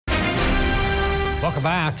Welcome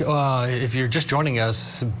back. If you're just joining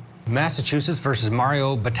us, Massachusetts versus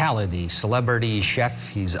Mario Batali, the celebrity chef.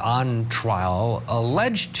 He's on trial,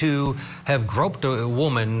 alleged to have groped a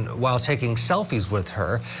woman while taking selfies with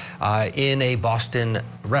her in a Boston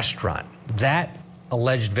restaurant. That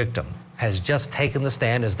alleged victim has just taken the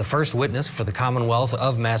stand as the first witness for the Commonwealth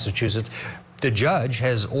of Massachusetts. The judge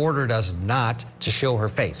has ordered us not to show her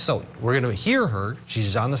face. So we're going to hear her.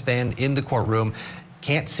 She's on the stand in the courtroom.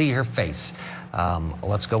 Can't see her face.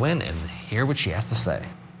 Let's go in and hear what she has to say.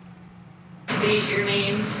 State your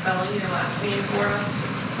name, spelling your last name for us.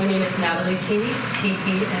 My name is Natalie Tene,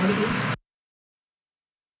 T-E-N-E.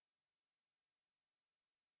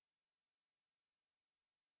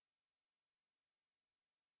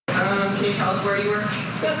 Can you tell us where you work?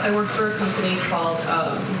 Yep, I work for a company called,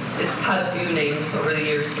 it's had a few names over the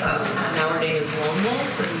years. Now our name is Lone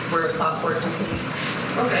Wolf, and we're a software company.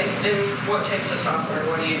 Okay, and what types of software?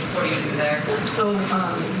 What do you do there? So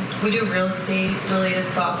we do real estate related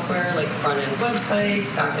software like front-end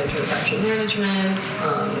websites, back-end transaction management,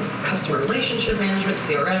 customer relationship management,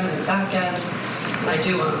 CRM, and back-end. And I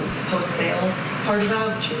do post-sales part of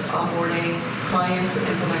that, which is onboarding clients and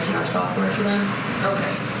implementing our software for them.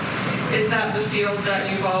 Okay. Is that the field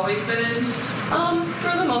that you've always been in?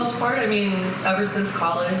 For the most part, I mean, ever since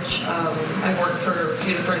college, I've worked for a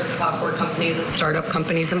few different software companies and startup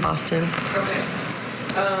companies in Boston. Okay.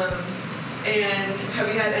 And have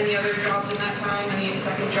you had any other jobs in that time? Any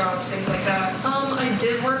second jobs, things like that? I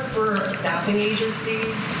did work for a staffing agency,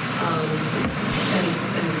 and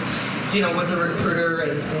you know, was a recruiter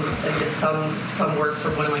and did some work for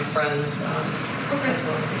one of my friends as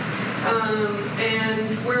well.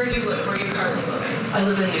 And where do you live? Where are you currently living? I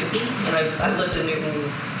live in Newton, and I've lived in Newton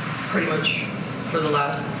pretty much for the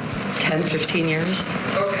last 10, 15 years.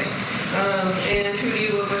 Okay. And who do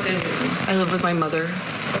you live with in Newton? I live with my mother.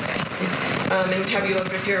 Okay. And have you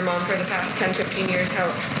lived with your mom for the past 10, 15 years,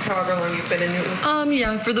 however long you've been in Newton?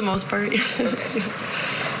 Yeah, for the most part. Okay.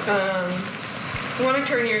 I want to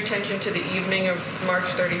turn your attention to the evening of March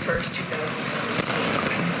 31st,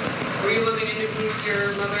 2007. Were you living in Newton with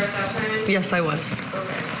your mother at that time? Yes, I was.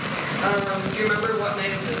 Okay. Do you remember what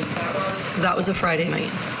night of the week that was? That was a Friday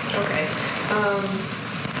night. Okay.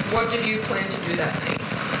 What did you plan to do that night?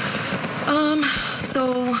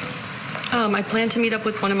 I planned to meet up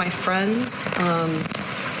with one of my friends.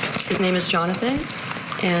 His name is Jonathan.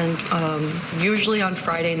 And usually on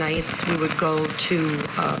Friday nights, we would go to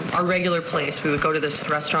our regular place. We would go to this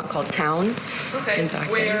restaurant called Town. Okay. In Back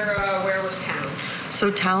Bay. Where was Town? So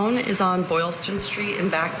Town is on Boylston Street in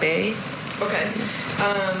Back Bay. Okay.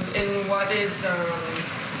 And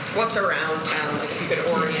what's around Town? Like, if you could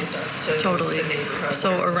orient us to Totally. The neighborhood.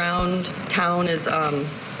 So around Town is,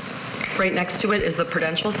 right next to it is the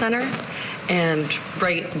Prudential Center. And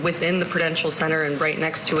right within the Prudential Center and right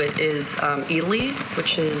next to it is Ely,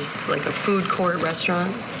 which is like a food court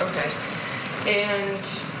restaurant. Okay. And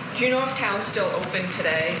do you know if Town's still open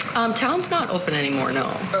today? Town's not open anymore, no.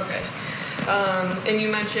 Okay. And you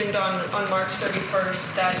mentioned on March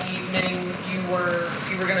 31st that evening you were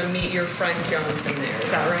going to meet your friend Jonathan there. Is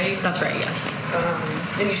that right? That's right, yes.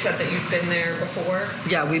 And you said that you've been there before?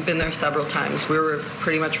 Yeah, we've been there several times. We were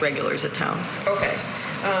pretty much regulars at Town. Okay.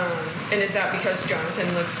 And is that because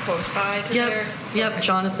Jonathan lived close by to there? Yep, Okay.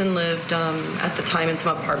 Jonathan lived at the time in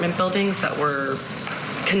some apartment buildings that were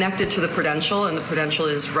connected to the Prudential, and the Prudential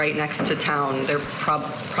is right next to Town. They're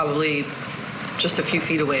probably just a few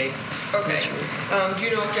feet away. Okay. Do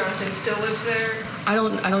you know if Jonathan still lives there? I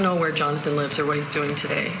don't know where Jonathan lives or what he's doing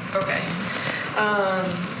today. Okay.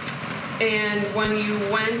 And when you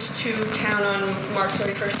went to Town on March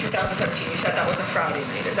 31st, 2017, you said that was a Friday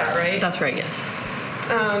night. Is that right? That's right, yes.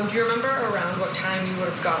 Do you remember around what time you would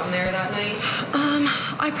have gotten there that night?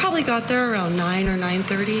 I probably got there around 9 or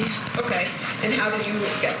 9:30. Okay. And how did you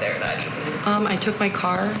get there that evening? I took my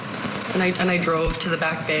car and I drove to the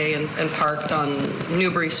Back Bay and parked on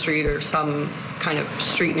Newbury Street or some kind of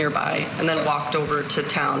street nearby, and then walked over to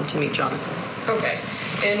Town to meet Jonathan. Okay.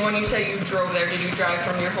 And when you say you drove there, did you drive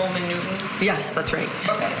from your home in Newton? Yes, that's right.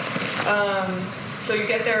 Okay. So you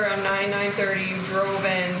get there around 9:30, you drove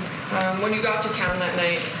in. When you got to Town that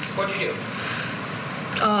night, what'd you do?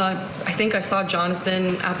 I think I saw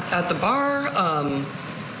Jonathan at the bar,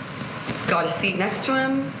 got a seat next to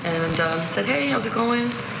him, and said, "Hey, how's it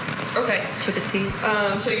going?" Okay. Took a seat.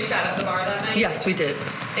 So you sat at the bar that night? Yes, we did.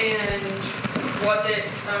 And was it,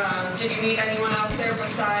 did you meet anyone else there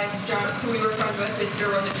besides who you were friends with,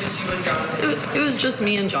 or was it just you and Jonathan? It was just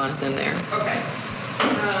me and Jonathan there. Okay.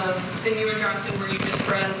 And you and Jonathan, were you just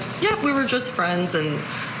friends? Yeah, we were just friends, and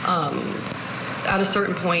at a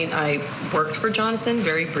certain point, I worked for Jonathan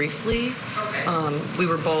very briefly. Okay. We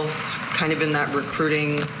were both kind of in that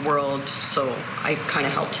recruiting world, so I kind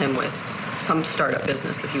of helped him with some startup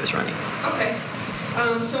business that he was running. Okay.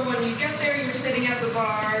 So when you get there, you're sitting at the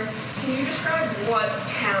bar. Can you describe what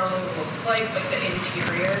town looked like the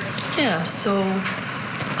interior? Yeah, so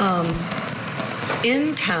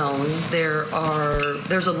in town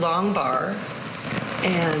there's a long bar,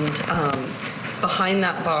 and behind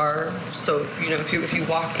that bar, so if you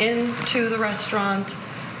walk into the restaurant,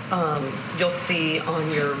 you'll see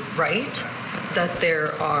on your right that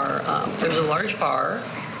there's a large bar,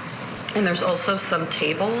 and there's also some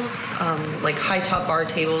tables, like high top bar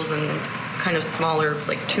tables and kind of smaller,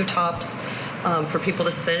 like two tops, for people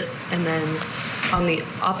to sit. And then on the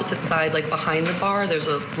opposite side, like behind the bar, there's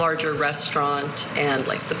a larger restaurant and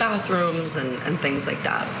like the bathrooms and things like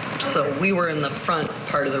that. So we were in the front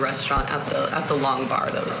part of the restaurant at the long bar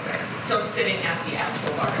that was there. So sitting at the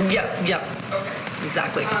actual bar? Yep. Okay.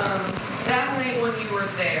 Exactly. That night when you were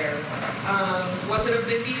there, was it a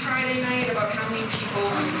busy Friday night? About how many people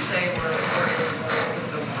would you say were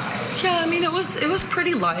in the vibe? Yeah, I mean, it was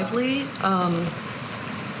pretty lively.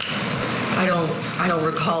 I don't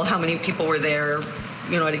recall how many people were there,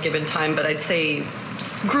 at a given time, but I'd say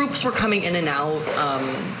groups were coming in and out.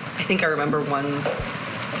 I think I remember one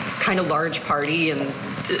kind of large party, and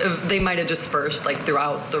they might have dispersed like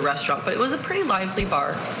throughout the restaurant, but it was a pretty lively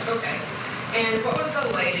bar. Okay. And what was the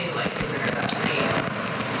lighting like in there that night?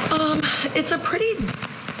 It's a pretty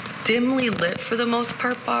dimly lit for the most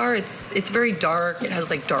part bar. It's very dark. It has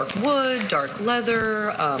like dark wood, dark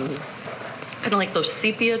leather, kind of like those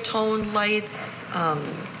sepia tone lights, kind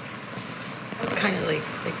of like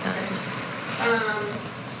that.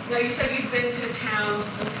 Now you said you'd been to town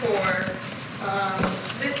before.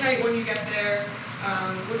 This night when you get there,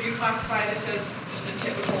 would you classify this as just a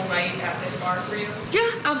typical night at this bar for you?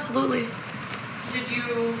 Yeah, absolutely. Did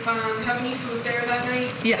you have any food there that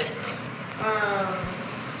night? Yes.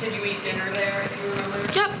 Did you eat dinner there, if you remember?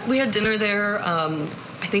 Yep, we had dinner there.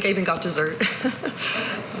 I think I even got dessert. Did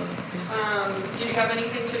you have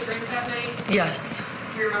anything to drink that night? Yes.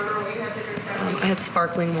 Do you remember what you had to drink that night? I had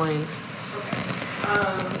sparkling wine. Okay.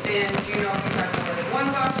 And do you know if you had more than one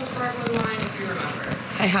glass of sparkling wine, if you remember?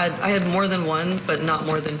 I had more than one, but not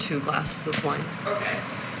more than 2 glasses of wine. Okay.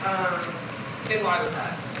 And why was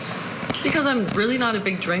that? Because I'm really not a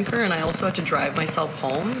big drinker, and I also had to drive myself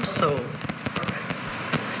home, so. Okay.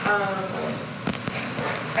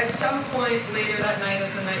 At some point later that night,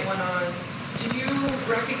 as the night went on, did you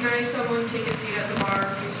recognize someone take a seat at the bar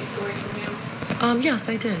a few seats away from you? Yes,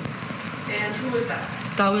 I did. And who was that?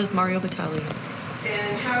 That was Mario Batali.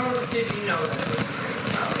 And how did you know that it was Mario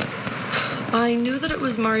Batali? I knew that it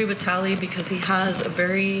was Mario Batali because he has a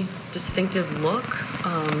very distinctive look.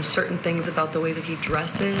 Certain things about the way that he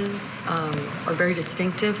dresses are very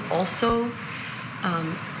distinctive. Also,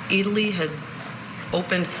 Italy had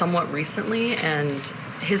opened somewhat recently, and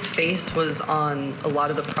his face was on a lot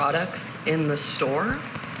of the products in the store.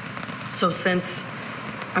 So since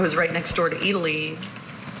I was right next door to Italy,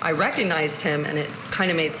 I recognized him, and it kind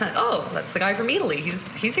of made sense. Oh, that's the guy from Italy.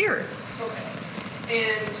 He's here. Okay.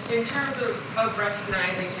 And in terms of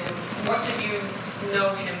recognizing him, what did you know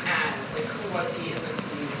him as? Like, who was he in the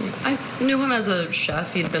community? I knew him as a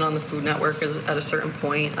chef. He'd been on the Food Network at a certain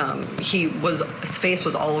point. His face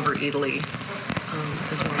was all over Italy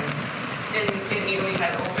as well. And Italy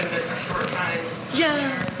had opened a short time.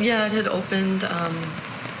 Yeah, it had opened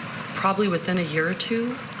probably within a year or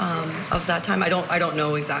two of that time. I don't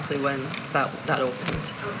know exactly when that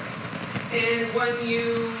opened. Okay. And when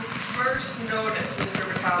you first noticed Mr.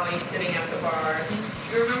 Batali sitting at the bar, do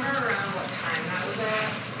you remember around what time that was at?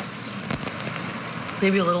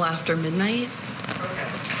 Maybe a little after midnight. Okay.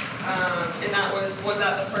 And that was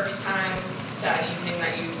that the first time that evening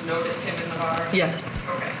that you noticed him in the bar? Yes.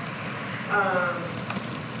 Okay.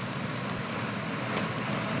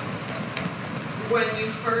 When you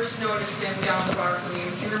first noticed him down the bar from you,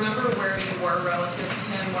 do you remember where you were relative to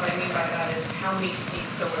him? What I mean by that is how many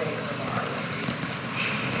seats away in the bar was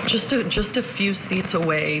he? Just a few seats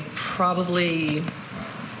away, probably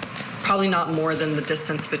not more than the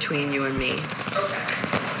distance between you and me. Okay.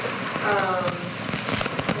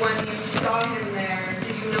 When you saw him there,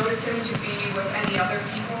 did you notice him to be with any other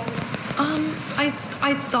people?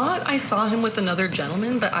 I thought I saw him with another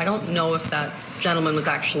gentleman, but I don't know if that gentleman was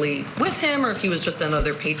actually with him or if he was just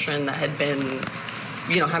another patron that had been,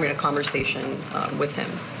 having a conversation with him.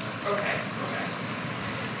 Okay.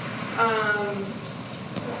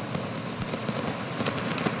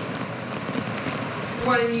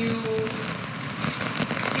 When you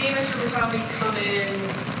see Mr. Batali come in,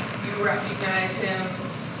 you recognize him,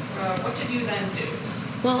 what did you then do?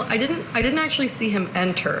 Well, I didn't actually see him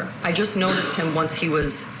enter. I just noticed him once he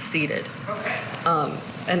was seated. Okay.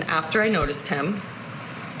 And after I noticed him,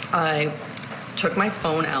 I took my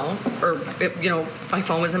phone out, my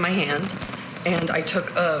phone was in my hand, and I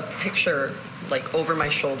took a picture, like, over my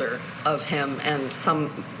shoulder of him and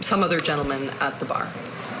some other gentleman at the bar.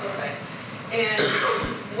 Okay. And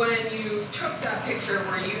when you took that picture,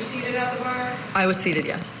 were you seated at the bar? I was seated,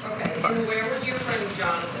 yes. Okay. And where was your friend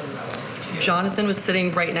Jonathan relative to you? Jonathan was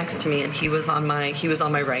sitting right next to me, and he was on my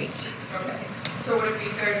right. Okay. So would it be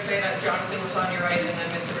fair to say that Jonathan was on your right and then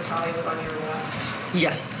Mr. Batali was on your left?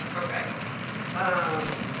 Yes. Okay.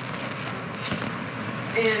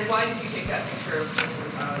 And why did you take that picture of Mr.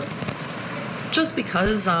 Batali? Just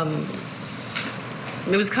because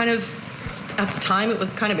it was kind of, at the time, it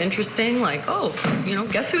was kind of interesting, like, oh,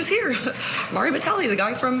 guess who's here? Mario Batali, the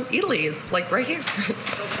guy from Italy, is, like, right here.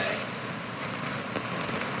 Okay.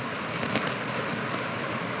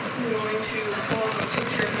 I'm going to pull up a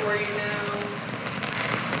picture for you now.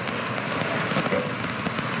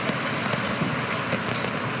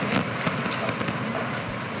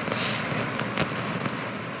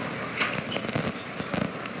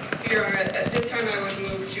 Your Honor, at this time I would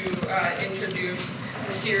move to introduce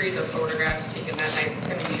a series of photographs taken that night. It's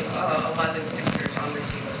going to be 11 pictures on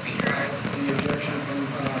receipt of speed drive. Any objection from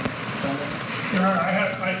Your Honor,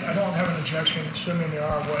 I don't have an objection, assuming there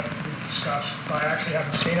are what we discussed. I actually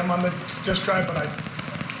haven't seen them on the disk drive, but I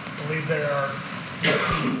believe they are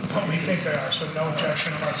what we think they are, so no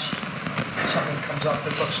objection unless something comes up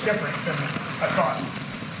that looks different than I thought.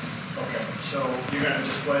 Okay, so you're going to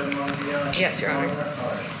display them on the... Yes, Your Honor.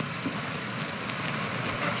 All right.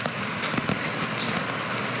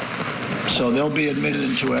 So they'll be admitted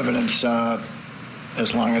into evidence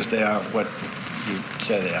as long as they are what you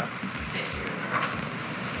say they are.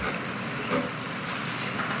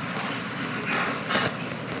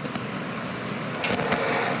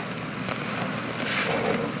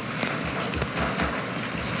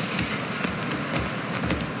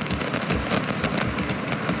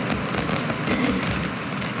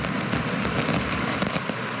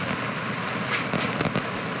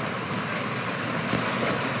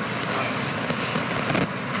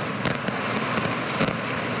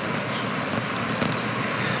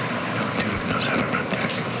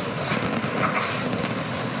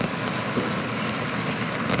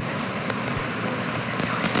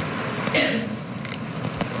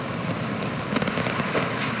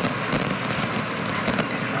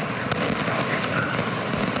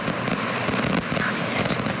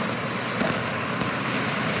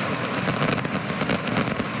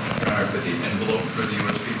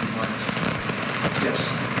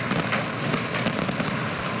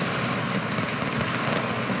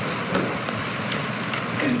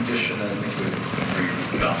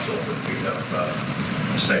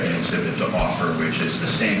 Second exhibit to offer, which is the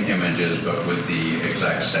same images but with the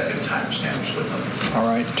exact second timestamps with them. All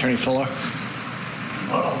right, Attorney Fuller.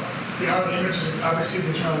 Well, the images, obviously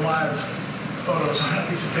there's no live photos on that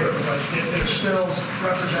piece of paper, but they're still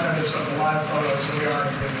representatives of the live photos, and we are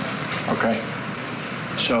in agreement. Okay.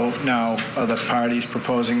 So now, are the parties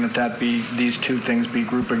proposing that these two things be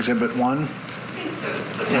Group Exhibit 1? Or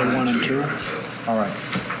 1 and 2? All right.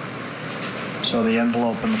 So the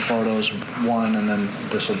envelope and the photos, 1, and then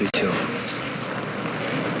this will be 2.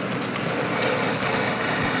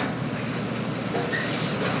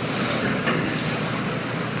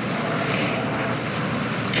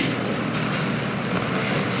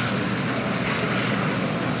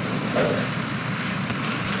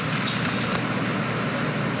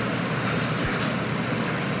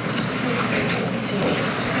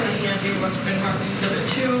 What's been marked Exhibit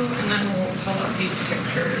 2, and then we'll pull up these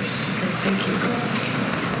pictures. Thank you.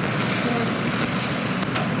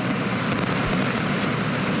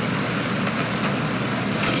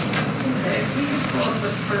 Okay, if we could pull up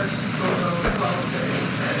the first photo,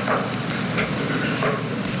 1236.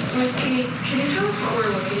 Ms. Key, can you tell us what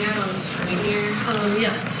we're looking at on the screen here?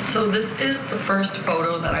 Yes, so this is the first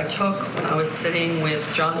photo that I took when I was sitting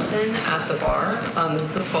with Jonathan at the bar. This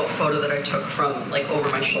is the photo that I took from, like, over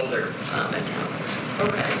my shoulder at town.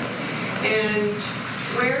 Okay. And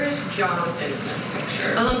where is Jonathan in this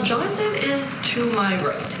picture? Jonathan is to my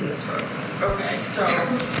right in this photo. Okay, so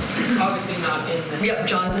obviously not in this. Yep,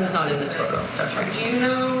 Jonathan's not in this photo. That's right. Do you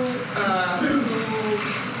know who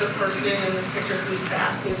the person in this picture whose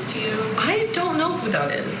back is to you? I don't know who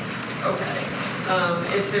that is. Okay.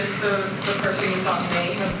 Is this the person you thought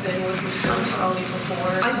may have been with Mr. Batali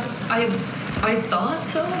before? I thought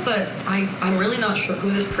so, but I'm really not sure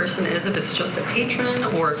who this person is, if it's just a patron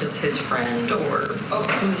or if it's his friend or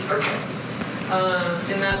who this person is.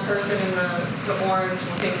 And that person in the orange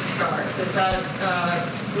looking scarf, is that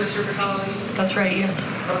Mr. Batali? That's right,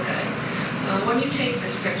 yes. Okay. When you take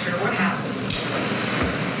this picture, what happened?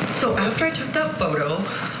 So after I took that photo,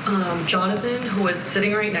 Jonathan, who was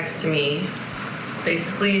sitting right next to me,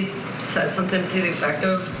 basically said something to the effect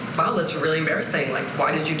of, wow, that's really embarrassing. Like,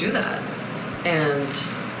 why did you do that? And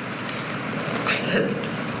I said,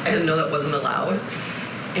 I didn't know that wasn't allowed.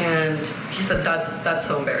 And he said, that's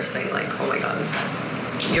so embarrassing. Like, oh my God,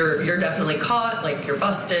 you're definitely caught. Like, you're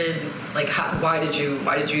busted. Like, why did you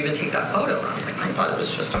even take that photo? And I was like, I thought it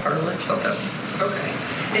was just a harmless photo. Okay.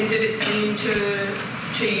 And did it seem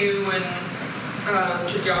to you and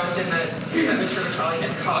to Jonathan that Mr. Batali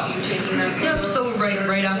had caught you taking that photo? Yep. So right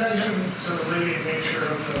after that. Objection to the leading nature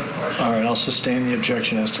of the question. All right, I'll sustain the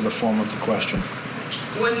objection as to the form of the question.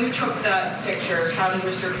 When you took that picture, how did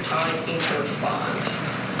Mr. Batali seem to respond?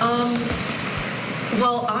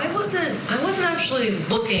 Well, I wasn't actually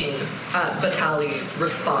looking at Batali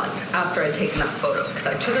respond after I'd taken that photo, because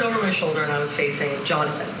I took it over my shoulder and I was facing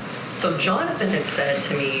Jonathan. So Jonathan had said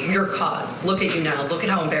to me, you're caught. Look at you now. Look at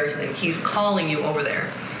how embarrassing. He's calling you over there.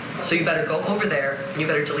 So you better go over there and you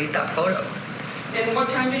better delete that photo. And what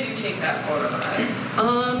time did you take that photo at?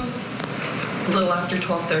 A little after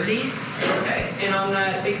 12:30. Okay. And on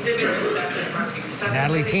that exhibit that's in front of you, is that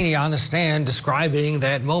Natalie Teeny on the stand describing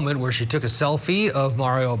that moment where she took a selfie of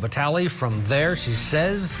Mario Batali. From there, she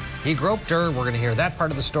says he groped her. We're going to hear that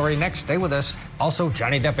part of the story next. Stay with us. Also,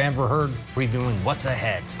 Johnny Depp, Amber Heard previewing what's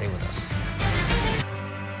ahead. Stay with us.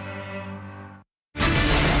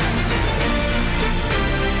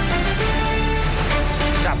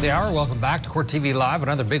 Top of the hour. Welcome back to Court TV Live.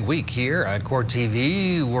 Another big week here at Court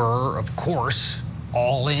TV. We're, of course,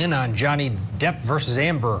 all in on Johnny Depp versus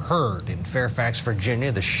Amber Heard in Fairfax, Virginia.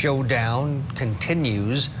 The showdown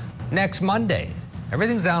continues next Monday.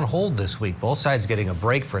 Everything's on hold this week. Both sides getting a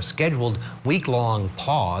break for a scheduled week-long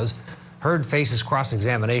pause. Heard faces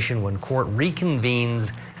cross-examination when court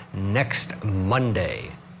reconvenes next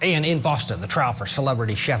Monday. And in Boston, the trial for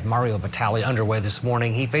celebrity chef Mario Batali underway this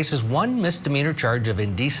morning. He faces one misdemeanor charge of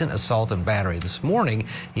indecent assault and battery. This morning,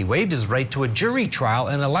 he waived his right to a jury trial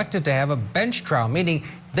and elected to have a bench trial, meaning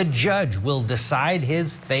the judge will decide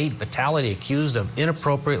his fate. Batali, accused of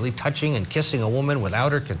inappropriately touching and kissing a woman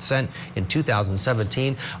without her consent in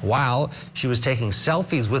 2017 while she was taking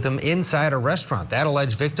selfies with him inside a restaurant. That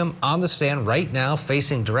alleged victim on the stand right now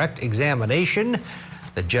facing direct examination.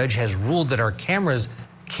 The judge has ruled that our cameras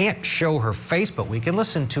can't show her face, but we can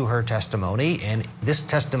listen to her testimony, and this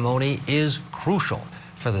testimony is crucial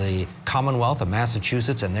for the Commonwealth of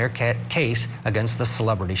Massachusetts and their case against the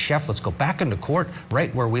celebrity chef. Let's go back into court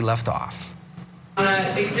right where we left off.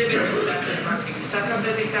 Exhibit that's in front of you, does that have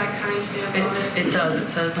the exact timestamp on it? It does. It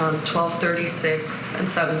says 12:36 and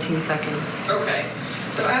 17 seconds. Okay.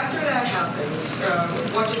 So after that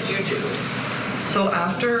happens, what did you do? So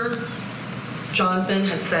after Jonathan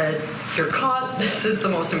had said, you're caught, this is the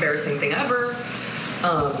most embarrassing thing ever,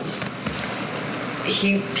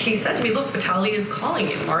 he said to me, look, Batali is calling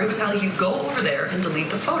you. Mario Batali, he's go over there and delete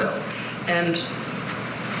the photo. And,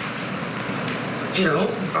 you know,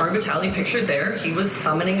 Mario Batali pictured there, he was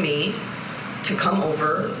summoning me to come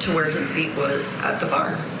over to where his seat was at the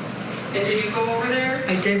bar. And did you go over there?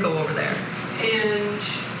 I did go over there. And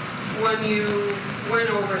when you went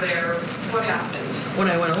over there, what happened? When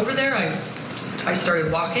I went over there, I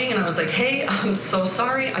started walking and I was like, hey, I'm so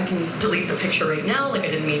sorry. I can delete the picture right now. Like, I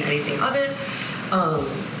didn't mean anything of it.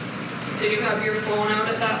 Did you have your phone out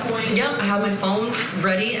at that point? Yeah, I had my phone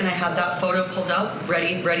ready and I had that photo pulled up,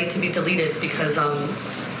 ready to be deleted because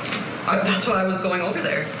that's why I was going over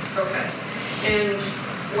there. Okay. And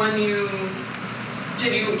when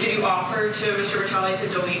did you offer to Mr. Batali to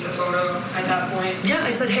delete the photo at that point? Yeah,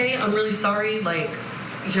 I said, hey, I'm really sorry. Like,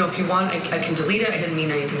 you know, if you want, I can delete it. I didn't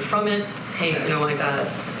mean anything from it. Hey, you know, my bad.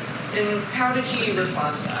 And how did he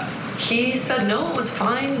respond to that? He said, no, it was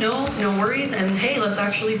fine. No worries. And hey, let's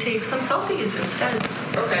actually take some selfies instead.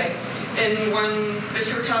 Okay. And when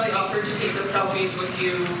Mr. Batali offered to take some selfies with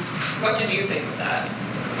you, what did you think of that?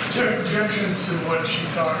 Objection to what she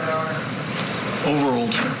thought, Your Honor.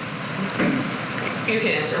 Overruled. You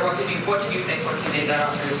can answer. What did you think when he made that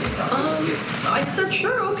offer to take selfies with you? I said,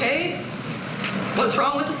 sure, okay. What's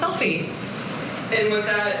wrong with the selfie? And was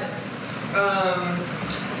that,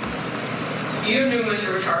 you knew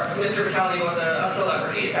Mr. Batali was a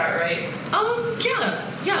celebrity, is that right?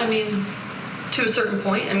 Yeah, I mean, to a certain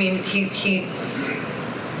point. I mean, he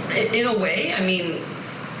in a way, I mean,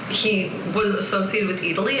 he was associated with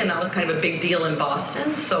Italy, and that was kind of a big deal in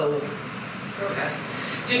Boston, so. Okay.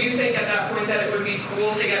 Did you think at that point that it would be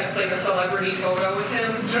cool to get like a celebrity photo with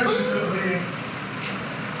him? Objection to the leading.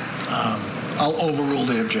 I'll overrule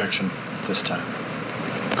the objection this time.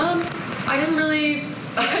 I didn't really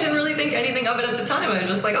think anything of it at the time. I was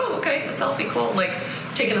just like, oh, okay, a selfie, cool. Like,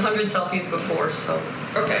 taken 100 selfies before, so.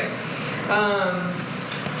 Okay.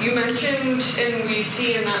 You mentioned, and we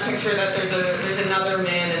see in that picture that there's another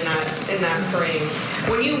man in that frame.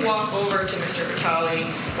 When you walk over to Mr. Batali,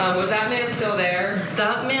 was that man still there?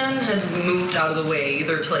 That man had moved out of the way,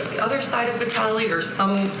 either to like the other side of Batali or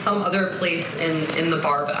some other place in the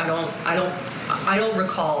bar. But I don't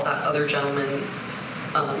recall that other gentleman.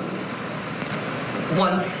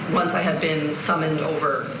 Once I had been summoned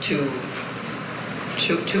over to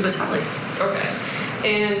Batali. Okay.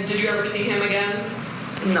 And did you ever see him again?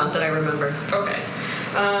 Not that I remember. Okay.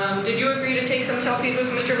 Did you agree to take some selfies with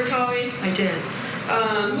Mr. Batali? I did.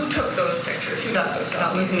 Who took those pictures? Who took those selfies?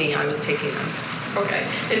 That was me. I was taking them. Okay.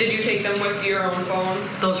 And did you take them with your own phone?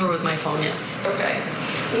 Those were with my phone, yes. Okay.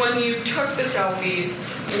 When you took the selfies,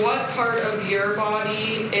 what part of your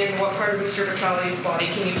body and what part of Mr. Batali's body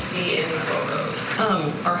can you see in the photos?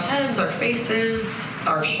 Our heads, our faces,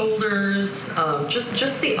 our shoulders,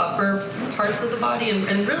 just the upper parts of the body,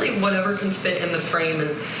 and really whatever can fit in the frame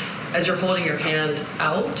as you're holding your hand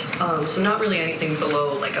out. So not really anything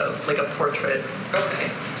below like a portrait. Okay.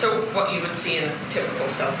 So what you would see in a typical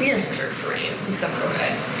selfie picture frame. Exactly.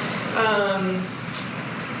 Okay.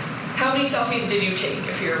 How many selfies did you take,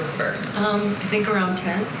 if you remember? I think around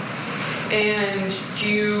 10. And do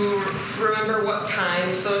you remember what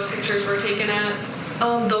times those pictures were taken at?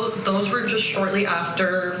 Those were just shortly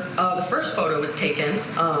after the first photo was taken,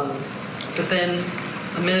 within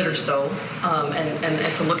a minute or so.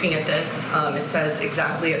 And from looking at this, it says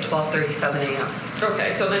exactly at 12:37 a.m.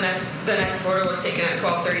 Okay, so the next photo was taken at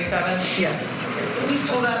 12:37? Yes. Okay, can we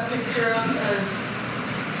pull that picture up as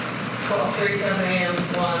 12:37 a.m.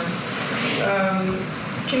 one?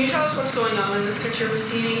 Can you tell us what's going on in this picture, Ms.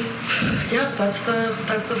 Teeny? Yep, that's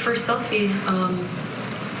the first selfie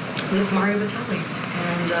with Mario Batali,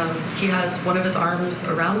 and he has one of his arms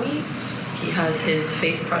around me. He has his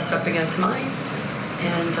face pressed up against mine,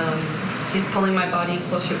 and he's pulling my body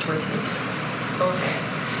closer towards his. Okay.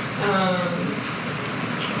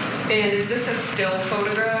 And is this a still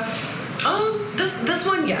photograph? This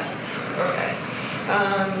one, yes. Okay.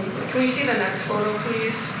 Can we see the next photo,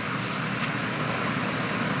 please?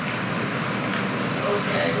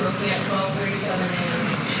 Okay, we're looking at 12:37 a.m.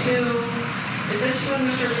 2. Is this you and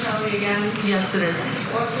Mr. Batali again? Yes, it is.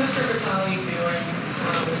 What's Mr. Batali doing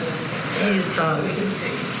in this picture? He's we can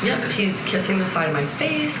see. Yep, he's kissing the side of my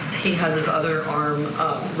face. He has his other arm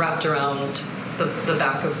wrapped around the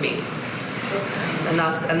back of me. Okay.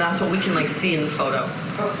 And that's what we can like see in the photo.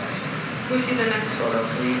 Okay. Can we see the next photo,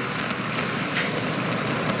 please?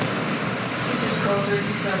 This is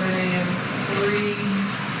 12:37 a.m. 3.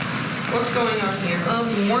 What's going on here?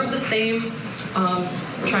 More of the same.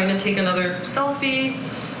 Trying to take another selfie.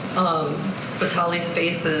 Batali's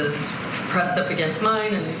face is pressed up against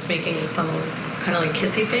mine, and he's making some kind of like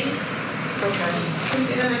kissy face. Okay. Can you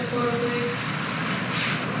see the next photo, please?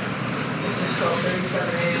 This is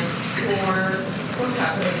 12:37 a.m. 4. What's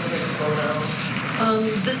happening in this photo?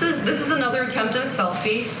 This is another attempt at a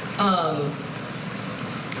selfie.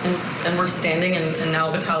 And we're standing, and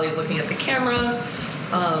now Batali's looking at the camera,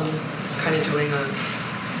 kind of doing a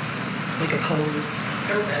pose.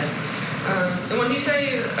 Okay. And when you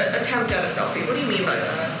say attempt at a selfie, what do you mean by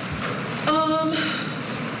that?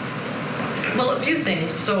 Well, a few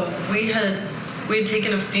things. So we had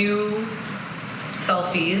taken a few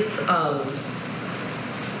selfies.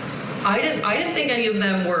 I didn't think any of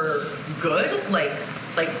them were good. Like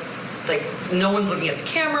no one's looking at the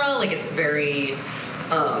camera. Like it's very.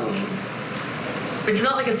 It's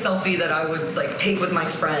not like a selfie that I would like take with my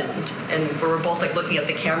friend and where we're both like looking at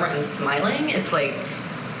the camera and smiling. It's like,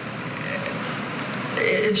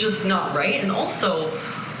 it's just not right. And also,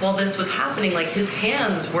 while this was happening, like his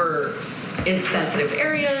hands were in sensitive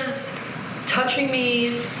areas, touching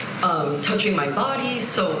me, touching my body.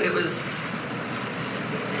 So it was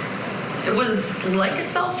like a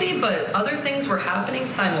selfie, but other things were happening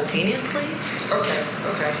simultaneously. Okay.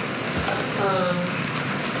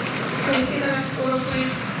 Can we see the next photo,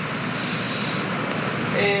 please?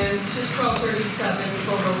 And this is 12:37,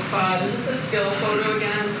 photo 5. Is this a still photo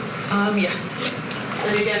again? Yes.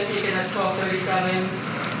 And again, taken at 12:37.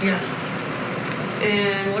 Yes.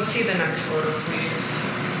 And let's see the next photo, please.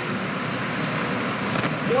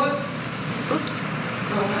 What? Oops.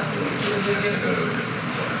 Oh,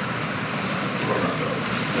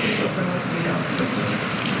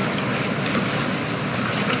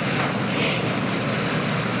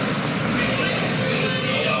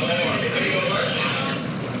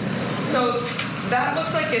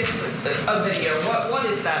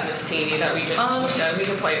 that, Miss Teeny, that we just looked at? We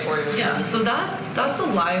can play it for you. Yeah, so that's a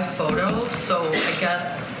live photo. So I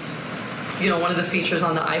guess, you know, one of the features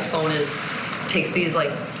on the iPhone is takes these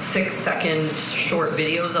like 6-second short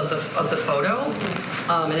videos of the photo,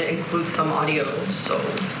 and it includes some audio. So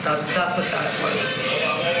that's what that was.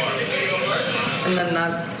 And then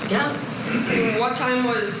that's, yeah. What time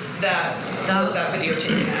was that video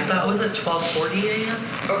taken at? That was at 12:40 a.m.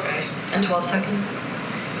 Okay. and 12 seconds.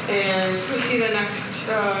 And can we see the next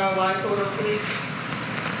live photo, please?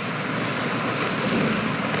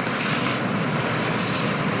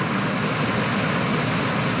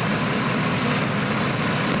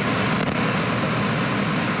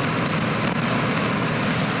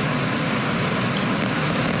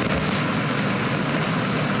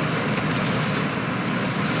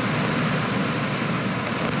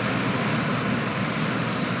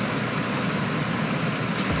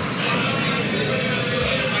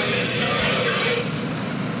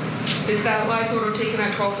 Is that live photo taken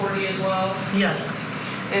at 12:40 as well? Yes.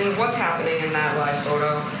 And what's happening in that live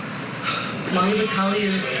photo? Mario Batali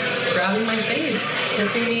is grabbing my face,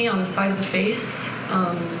 kissing me on the side of the face.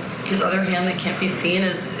 His other hand that can't be seen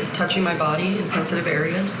is touching my body in sensitive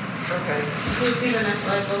areas. Okay. Can we see the next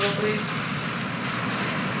live photo, please?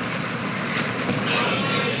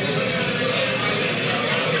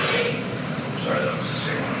 Sorry, that was the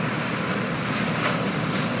same one.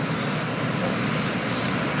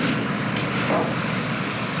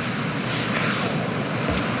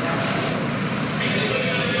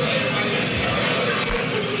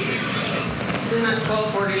 And at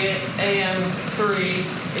 12:48 a.m. 3,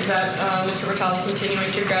 is that Mr. Batali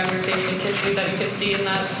continuing to grab your face and kiss you that you can see in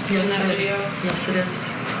that Yes, in that it video? is. Yes, it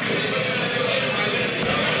is.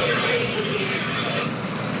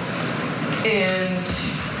 And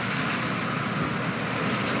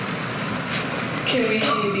can we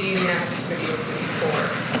see the next video, please,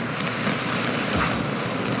 for?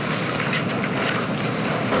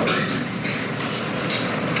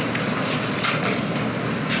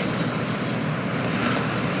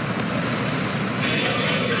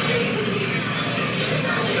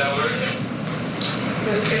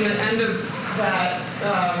 In the end of that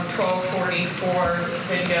 12:44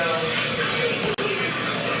 video,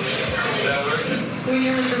 will you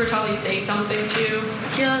hear Mr. Batali say something to you?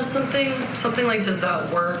 Yeah, something like, does that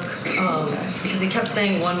work? Because he kept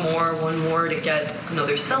saying one more to get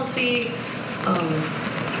another selfie.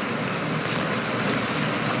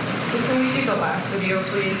 Can we see the last video,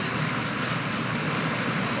 please?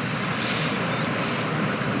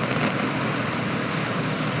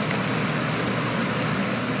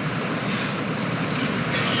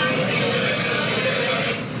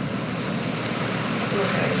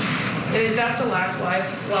 Okay. And is that the last live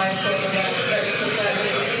photo that you took that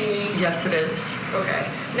night? Yes, it is. Okay.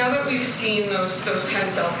 Now that we've seen those 10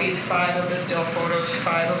 selfies, 5 of the still photos,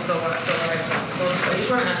 5 of the live photos, I just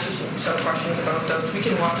want to ask you some questions about those. We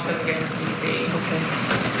can watch them again if need be. Okay.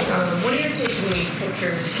 When you're taking these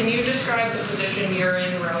pictures, can you describe the position you're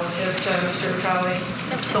in relative to Mr. Batali?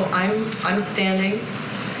 Yep, so I'm standing,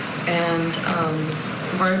 and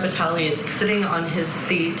Mario Batali is sitting on his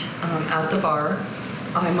seat at the bar.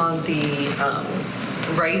 I'm on the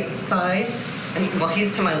right side, and well,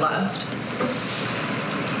 he's to my left,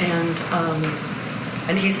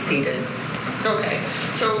 and he's seated. Okay,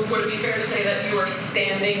 so would it be fair to say that you are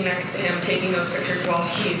standing next to him taking those pictures while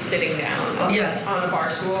he's sitting down Yes. on a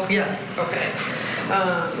bar stool? Yes. Okay.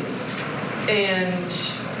 And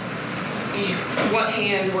what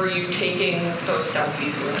hand were you taking those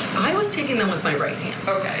selfies with? I was taking them with my right hand.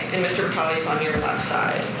 Okay, and Mr. Batali's on your left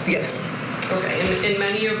side? Yes. Okay, and in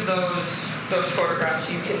many of those photographs,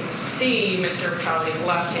 you can see Mr. Batali's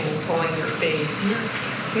left hand pulling your face. Yeah.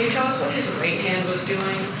 Can you tell us what his right hand was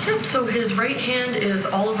doing? Yep, so his right hand is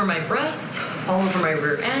all over my breast, all over my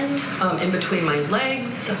rear end, in between my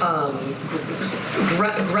legs,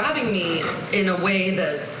 grabbing me in a way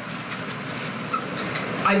that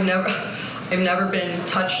I've never been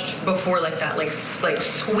touched before like that, like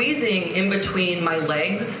squeezing in between my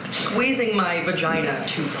legs, squeezing my vagina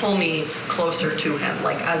to pull me closer to him,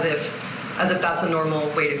 like as if that's a normal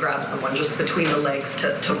way to grab someone, just between the legs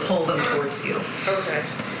to pull them towards you. Okay.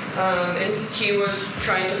 And he was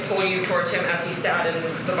trying to pull you towards him as he sat in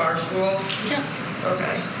the bar stool? Yeah.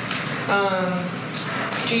 Okay.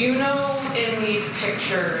 Do you know in these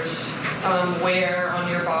pictures where on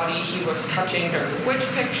your body he was touching during which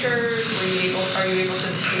pictures? Are you able to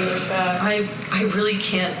distinguish that? I really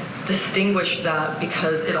can't distinguish that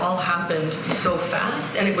because it all happened so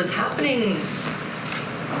fast, and it was happening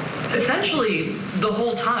essentially the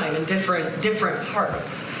whole time in different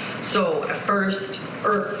parts. So at first,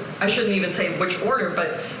 or I shouldn't even say which order,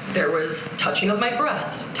 but there was touching of my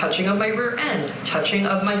breasts, touching of my rear end, touching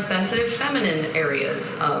of my sensitive feminine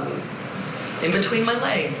areas, in between my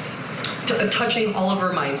legs, touching all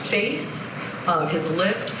over my face, his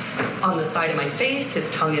lips on the side of my face, his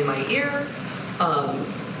tongue in my ear.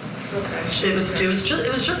 It was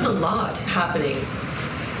just a lot happening.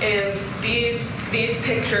 And these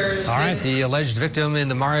pictures. All right, the alleged victim in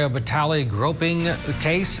the Mario Batali groping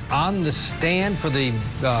case on the stand for the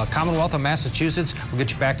Commonwealth of Massachusetts. We'll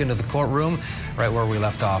get you back into the courtroom right where we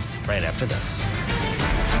left off right after this.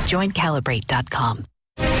 JoinCalibrate.com.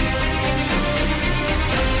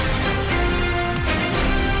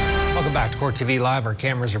 Welcome back to Court TV Live. Our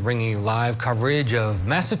cameras are bringing you live coverage of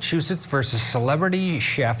Massachusetts versus celebrity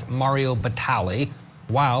chef Mario Batali,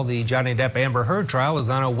 while the Johnny Depp Amber Heard trial is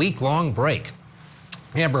on a week-long break.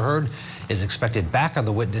 Amber Heard is expected back on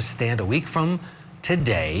the witness stand a week from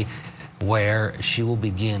today, where she will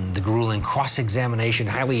begin the grueling cross-examination,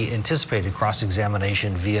 highly anticipated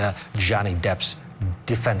cross-examination via Johnny Depp's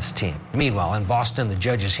defense team. Meanwhile, in Boston, the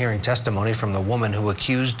judge is hearing testimony from the woman who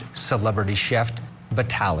accused celebrity chef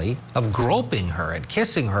Batali of groping her and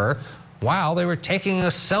kissing her while they were taking a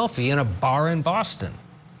selfie in a bar in Boston.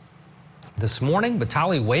 This morning,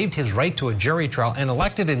 Batali waived his right to a jury trial and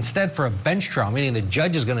elected instead for a bench trial, meaning the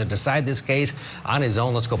judge is going to decide this case on his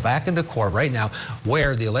own. Let's go back into court right now,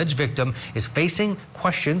 where the alleged victim is facing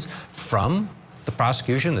questions from the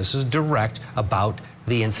prosecution. This is direct about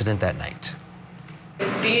the incident that night.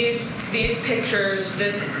 These pictures,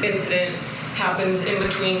 this incident happens in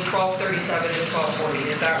between 12:37 and 12:40.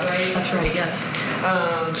 Is that right? That's right, yes.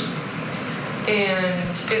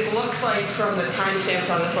 And it looks like from the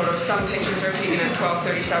timestamps on the photo, some pictures are taken at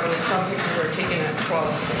 12:37 and some pictures are taken at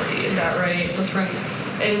 12:40. Is that right? That's right.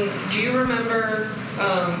 And do you remember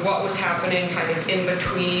what was happening kind of in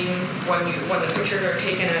between when the pictures are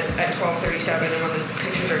taken at 12:37 and when the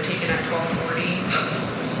pictures are taken at 12:40?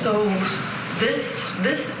 So this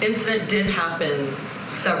incident did happen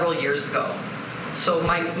several years ago. So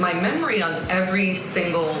my memory on every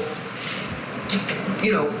single,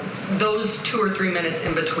 those 2 or 3 minutes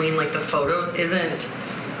in between, like the photos,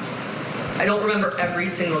 I don't remember every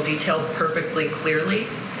single detail perfectly clearly.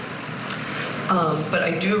 But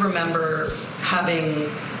I do remember having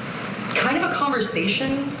kind of a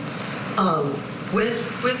conversation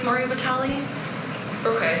with Mario Batali.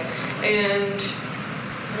 Okay. And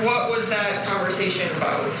what was that conversation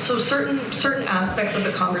about? So certain aspects of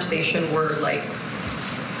the conversation were like,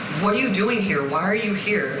 what are you doing here? Why are you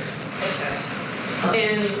here? Okay.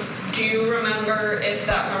 And do you remember if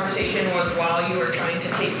that conversation was while you were trying to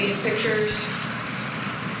take these pictures?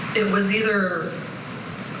 It was either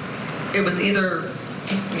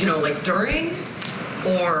like during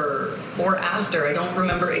or after. I don't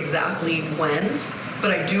remember exactly when,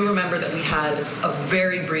 but I do remember that we had a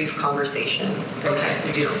very brief conversation. Okay.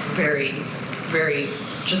 Very, very,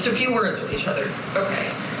 just a few words with each other.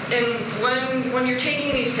 Okay. And when you're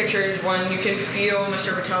taking these pictures, when you can feel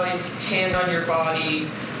Mr. Batali's hand on your body,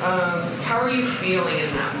 how are you feeling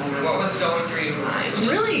in that moment? What was going through your mind? I'm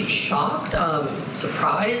really shocked,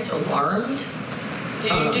 surprised, alarmed.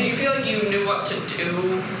 Did you feel like you knew what to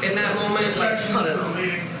do in that moment?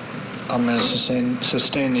 I'm going to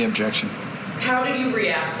sustain the objection. How did you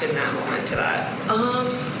react in that moment to that?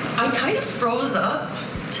 I kind of froze up,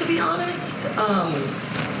 to be honest.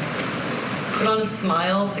 Put on a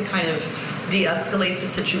smile to kind of de-escalate the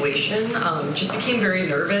situation. Just became very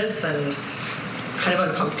nervous and kind of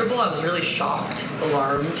uncomfortable. I was really shocked,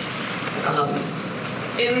 alarmed.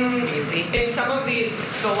 In some of the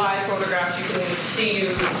live photographs, you can see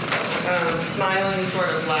you smiling, sort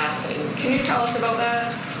of laughing. Can you tell us about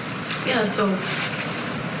that? Yeah, so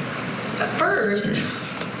at first,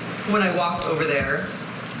 when I walked over there,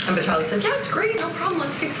 and Batali said, yeah, it's great, no problem,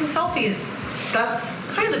 let's take some selfies. That's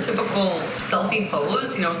kind of the typical selfie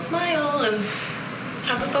pose, smile and let's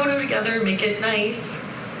have a photo together, make it nice.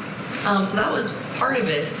 So that was part of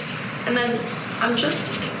it. And then I'm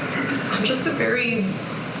just a very,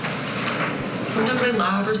 sometimes I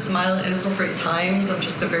laugh or smile at inappropriate times. I'm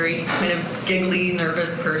just a very kind of giggly,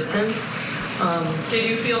 nervous person. Did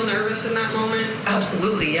you feel nervous in that moment?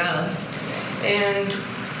 Absolutely, yeah. And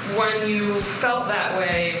when you felt that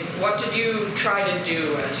way, what did you try to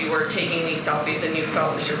do as you were taking these selfies and you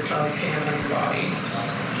felt Mr. Batali's hand on your body?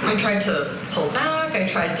 I tried to pull back. I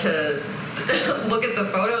tried to look at the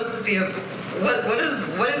photos to see what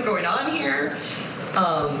is going on here.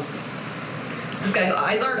 This guy's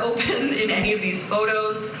eyes aren't open in any of these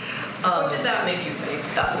photos. What did that make you think?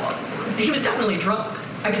 He was definitely drunk.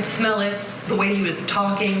 I could smell it. the way he was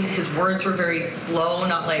talking, his words were very slow,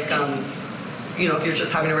 not like, you know, if you're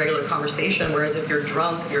just having a regular conversation, whereas if you're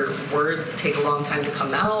drunk, your words take a long time to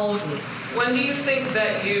come out. And when do you think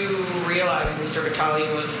that you realized Mr. Batali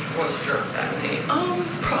was drunk that night?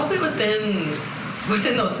 Probably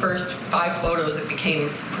within those first 5 photos, it became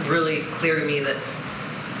really clear to me that,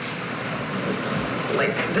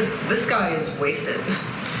 like, this guy is wasted,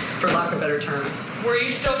 for lack of better terms. Were you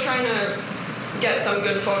still trying to get some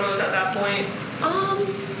good photos at that point?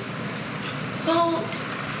 Well,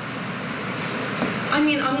 I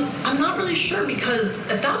mean, I'm not really sure, because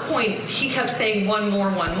at that point he kept saying one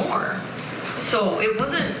more. So it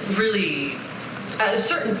wasn't really. At a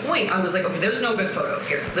certain point, I was like, okay, there's no good photo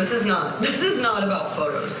here. This is not about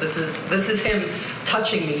photos. This is him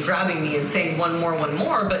touching me, grabbing me, and saying one more.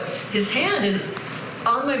 But his hand is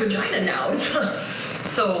on my vagina now.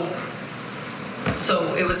 So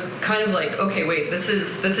it was kind of like, okay, wait, this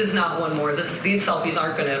is not one more. These selfies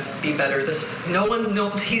aren't going to be better.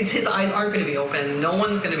 His eyes aren't going to be open. No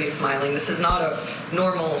one's going to be smiling. This is not a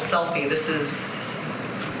normal selfie. This is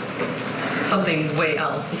something way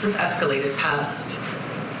else. This is escalated past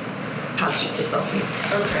just a selfie.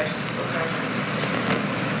 Okay.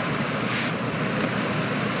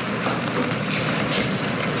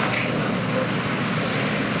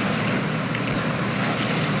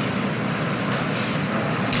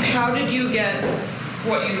 How did you get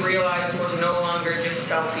what you realized was no longer just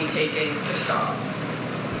selfie taking to stop?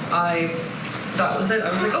 That was it.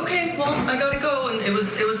 I was like, okay, well, I gotta go, and it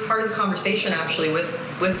was part of the conversation actually with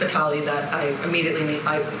Batali that I immediately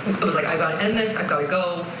I was like, I gotta end this. I gotta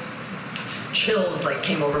go. Chills like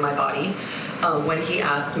came over my body when he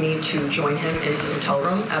asked me to join him in his hotel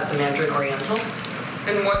room at the Mandarin Oriental.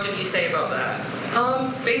 And what did he say about that?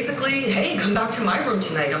 Basically, hey, come back to my room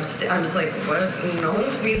tonight. I was like, what? No.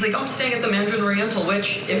 And he's like, I'm staying at the Mandarin Oriental,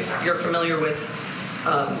 which, if you're familiar with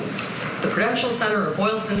the Prudential Center or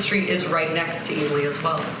Boylston Street, is right next to Ely as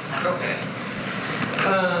well. Okay.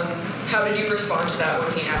 How did you respond to that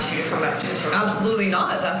when he asked you to come back to his hotel? Absolutely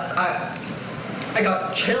not. I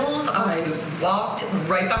got chills. I walked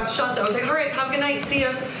right back to Jonathan. I was like, all right, have a good night. See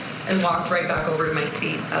ya. And walked right back over to my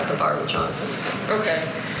seat at the bar with Jonathan. Okay.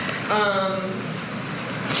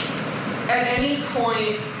 At any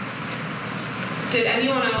point, did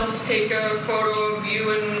anyone else take a photo of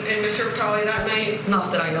you and Mr. Batali that night?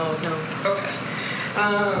 Not that I know of, no. Okay.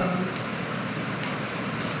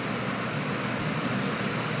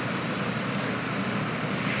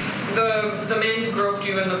 The man who groped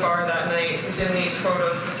you in the bar that night who's in these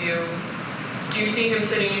photos with you, do you see him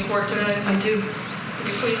sitting in court today? I do. Could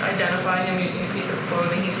you please identify him using a piece of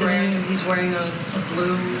clothing he's wearing? He's wearing a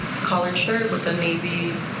blue collared shirt with a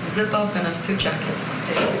navy zip-up and a suit jacket.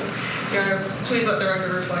 Thank you. Your Honor, please let the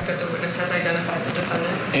record reflect that the witness has identified the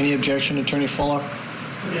defendant. Any objection, Attorney Fuller?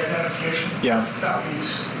 The identification? Yeah. That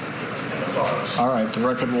he's in the photos. All right, the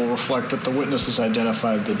record will reflect that the witness has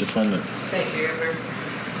identified the defendant. Thank you, Your Honor.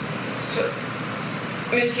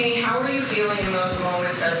 Ms. Keeney, how were you feeling in those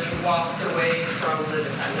moments as you walked away from the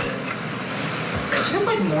defendant? Kind of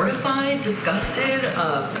like mortified, disgusted,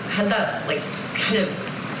 had that like kind of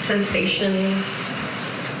sensation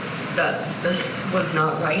that this was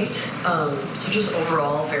not right. So just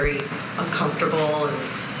overall very uncomfortable,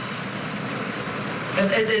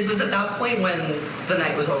 and it was at that point when the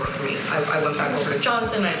night was over for me. I went back over to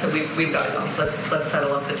Jonathan and I said, we've got to go. Let's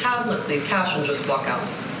settle up the tab, let's leave cash and just walk out.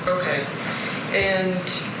 Okay. And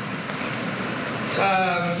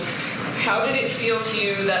how did it feel to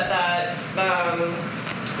you that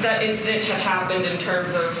incident had happened in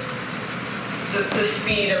terms of the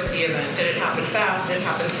speed of the event? Did it happen fast? Did it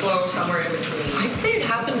happen slow? Somewhere in between? I'd say it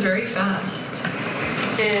happened very fast.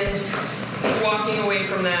 And walking away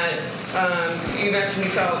from that, you mentioned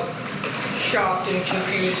you felt shocked and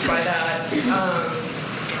confused by that.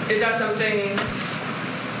 Is that something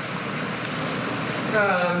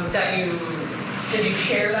that did you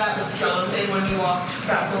share that with Jonathan when you walked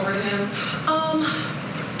back over to him?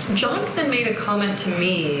 Jonathan made a comment to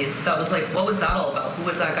me that was like, what was that all about? Who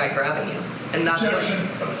was that guy grabbing you? And that's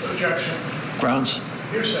Objection. Grounds?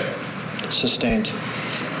 Hearsay. Sustained.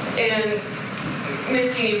 And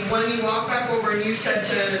Ms. Keeney, when you walked back over and you said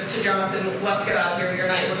to Jonathan, let's get out of here, your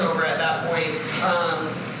night was over at that point,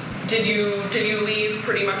 did you leave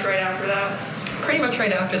pretty much right after that? Pretty much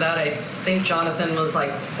right after that, I think Jonathan was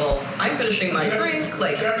like, well, I'm finishing my drink.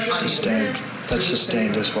 Like, Sustained. That's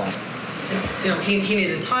sustained as well. You know, he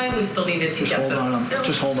needed time. We still needed to get the...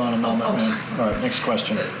 Just hold on a moment, man. All right, next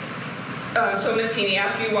question. So, Ms. Keeney,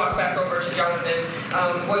 after you walked back over to Jonathan,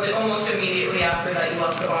 was it almost immediately after that you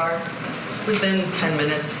left the bar? within 10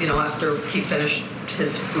 minutes, after he finished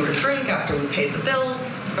his food or drink, after we paid the bill.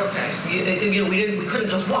 Okay. We couldn't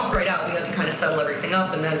just walk right out. We had to kind of settle everything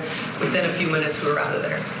up, and then within a few minutes we were out of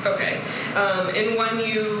there. Okay. And when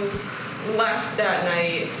you left that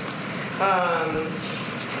night,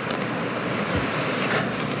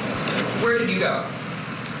 where did you go?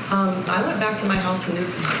 I went back to my house in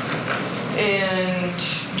Newton. And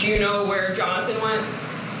do you know where Jonathan went?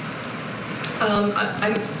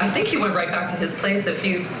 I think he went right back to his place. If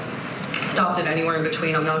he stopped at anywhere in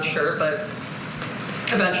between, I'm not sure, but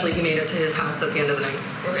eventually he made it to his house at the end of the night.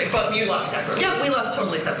 Okay, but you left separately? Yeah, we left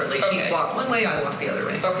totally separately. Okay. He walked one way, I walked the other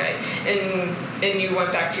way. Okay, and you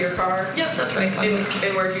went back to your car? Yep, that's right.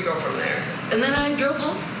 And where'd you go from there? And then I drove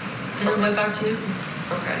home and went back to Newton.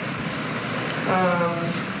 Okay.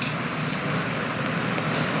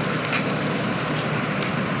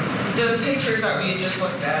 The pictures that we just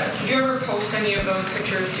looked at, did you ever post any of those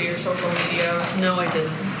pictures to your social media? No, I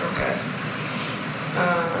didn't. Okay.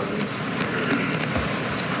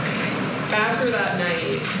 After that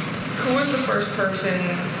night, who was the first person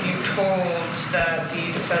you told that the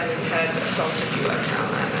defendant had assaulted you at town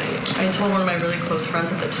that night? I told one of my really close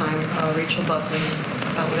friends at the time, Rachel Buckley,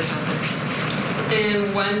 about what had happened.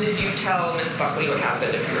 And when did you tell Miss Buckley what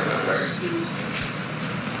happened, if you remember?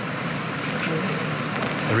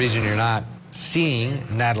 The reason you're not seeing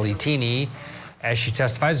Natalie Tini as she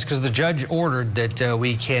testifies is because the judge ordered that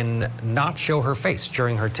we can not show her face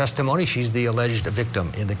during her testimony. She's the alleged victim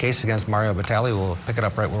in the case against Mario Batali. We'll pick it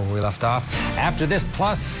up right where we left off. After this,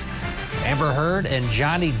 plus Amber Heard and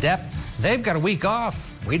Johnny Depp, they've got a week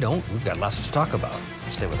off. We don't. We've got lots to talk about.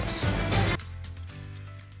 Stay with us.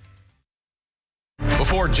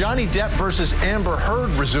 Before Johnny Depp versus Amber Heard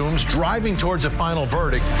resumes, driving towards a final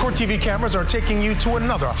verdict, Court TV cameras are taking you to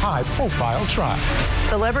another high-profile trial.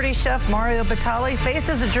 Celebrity chef Mario Batali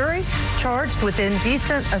faces a jury charged with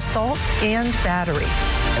indecent assault and battery.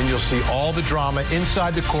 And you'll see all the drama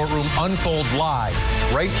inside the courtroom unfold live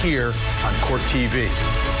right here on Court TV.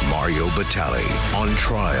 Mario Batali on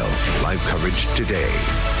trial. Live coverage today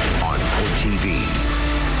on Court TV.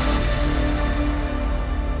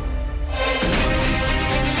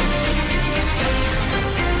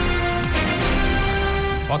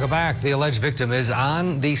 Welcome back. The alleged victim is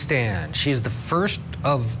on the stand. She is the first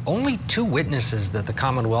of only 2 witnesses that the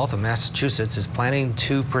Commonwealth of Massachusetts is planning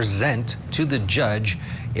to present to the judge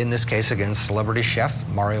in this case against celebrity chef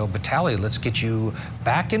Mario Batali. Let's get you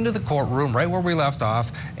back into the courtroom right where we left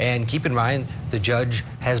off. And keep in mind, the judge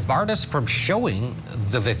has barred us from showing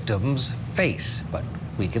the victim's face, but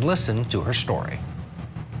we can listen to her story.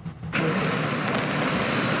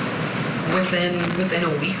 Within a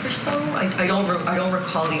week or so, I don't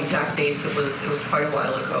recall the exact dates. It was quite a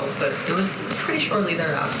while ago, but it was pretty shortly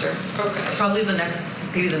thereafter. Okay. Probably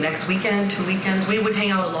maybe the next weekend, 2 weekends. We would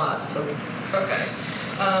hang out a lot, so. Okay.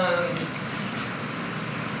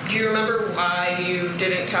 Do you remember why you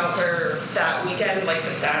didn't tell her that weekend, like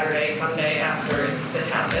the Saturday, Sunday after this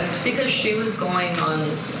happened? Because she was going on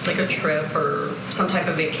like a trip or some type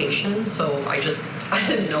of vacation, so I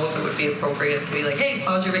didn't know if it would be appropriate to be like, hey,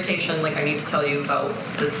 pause your vacation, like I need to tell you about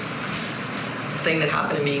this thing that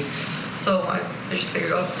happened to me. So I just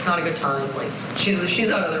figured, oh, it's not a good time. Like she's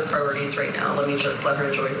got other priorities right now. Let me just let her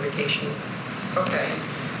enjoy her vacation. Okay.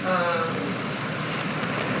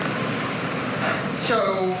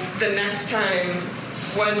 So the next time,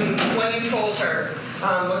 when you told her,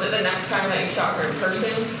 was it the next time that you saw her in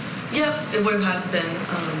person? Yeah, it would have had to been.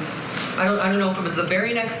 I don't know if it was the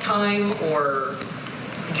very next time or,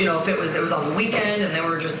 if it was on the weekend and they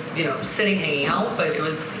were just sitting hanging out. But it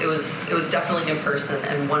was definitely in person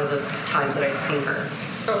and one of the times that I'd seen her.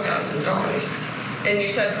 Okay. In 5 weeks. And you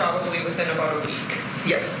said probably within about a week.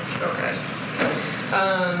 Yes. Okay.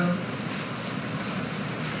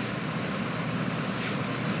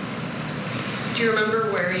 Do you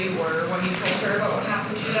remember where you were when you told her about what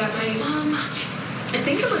happened to you that night? I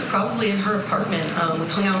think it was probably in her apartment. We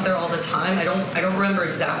hung out there all the time. I don't remember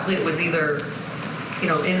exactly. It was either,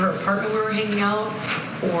 in her apartment we were hanging out,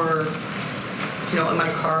 or, in my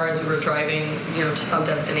car as we were driving, to some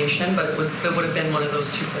destination. But it would have been one of those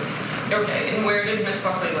 2 places. Okay. And where did Miss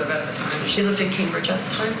Buckley live at the time? She lived in Cambridge at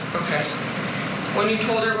the time. Okay. When you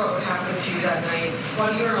told her what happened to you that night,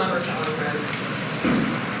 what do you remember telling her?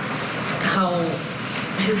 How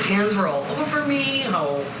his hands were all over me,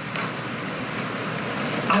 how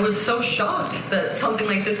I was so shocked that something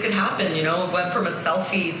like this could happen, It went from a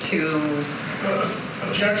selfie to...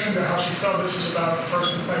 Objection to how she felt. This is about the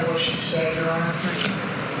first complaint, what she said, Your Honor.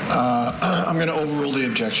 I'm going to overrule the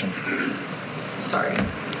objection. Sorry.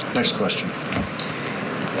 Next question.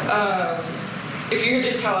 If you could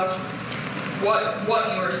just tell us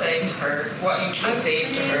what you were saying to her, what you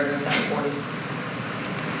conveyed to her at that point.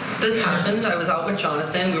 This happened. I was out with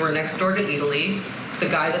Jonathan. We were next door to Italy. The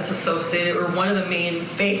guy that's associated, or one of the main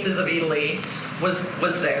faces of Italy, was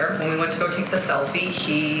there. When we went to go take the selfie,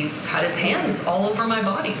 he had his hands all over my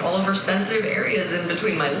body, all over sensitive areas in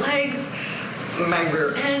between my legs, my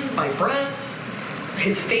rear end, my breasts.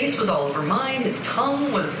 His face was all over mine. His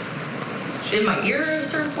tongue was in my ear at a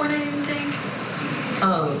certain point, I didn't think.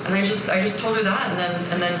 And I just told her that,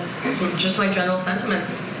 and then just my general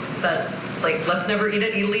sentiments that, like, let's never eat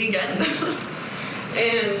at Italy again.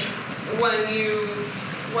 And when you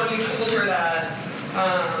told her that,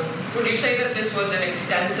 would you say that this was an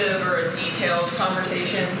extensive or a detailed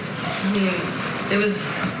conversation? It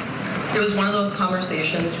was one of those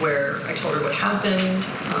conversations where I told her what happened,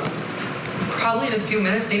 probably in a few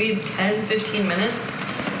minutes, maybe 10, 15 minutes,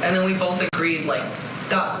 and then we both agreed, like,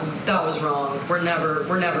 that was wrong. We're never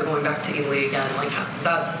going back to Italy again. Like,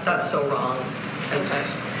 that's so wrong. Okay.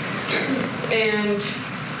 And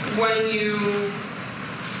when you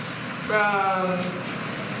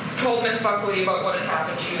told Miss Buckley about what had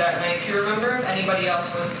happened to you that night, do you remember if anybody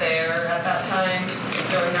else was there at that time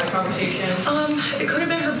during that conversation? It could have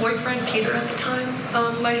been her boyfriend Peter at the time.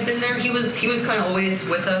 Might have been there. He was kind of always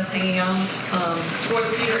with us, hanging out. Was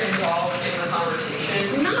Peter involved in the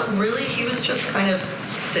conversation? Not really. He was just kind of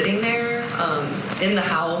sitting there in the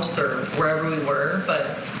house or wherever we were,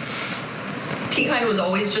 but he kind of was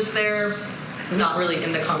always just there, not really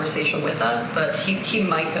in the conversation with us, but he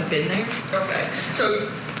might have been there. Okay. So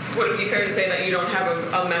would it be fair to say that you don't have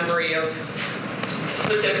a memory of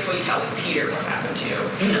specifically telling Peter what happened to you?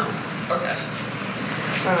 No. Okay.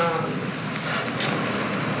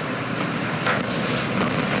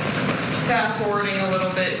 Fast forwarding a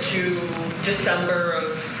little bit to December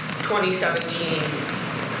of 2017.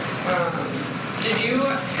 Did you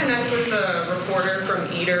connect with the reporter from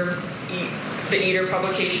the Eater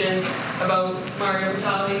publication about Mario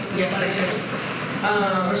Batali? Yes, I did.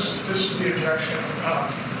 This is the objection.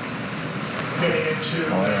 Getting into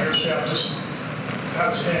hearsay, I'll just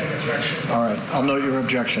outstand the objection. All right, I'll note your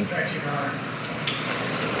objection. Thank you, Your Honor.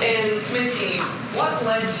 And Ms. Key, what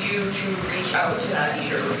led you to reach out to that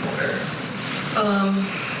Eater reporter?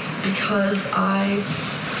 Because I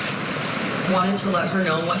wanted to let her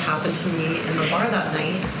know what happened to me in the bar that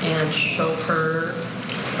night and show her,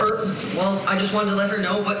 I just wanted to let her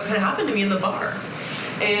know what had happened to me in the bar.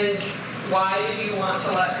 And why did you want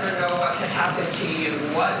to let her know what had happened to you?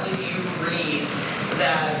 What did you read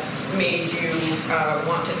that made you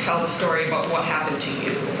want to tell the story about what happened to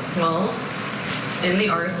you? Well, in the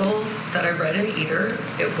article that I read in Eater,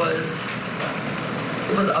 it was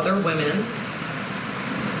other women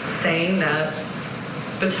saying that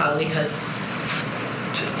Batali had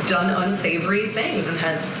done unsavory things and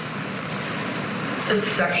had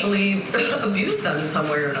sexually abused them in some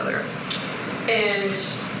way or another. And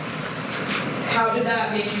how did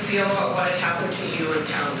that make you feel about what had happened to you in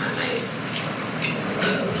town that night?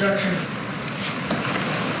 Objection.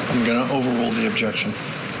 I'm going to overrule the objection.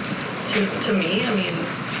 To me, I mean,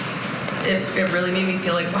 it really made me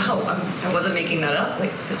feel like, wow, I wasn't making that up.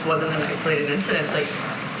 Like, this wasn't an isolated incident. Like,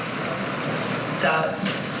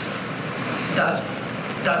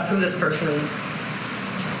 that's who this person is.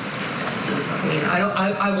 I mean,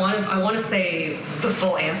 I want to say the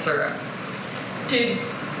full answer. Did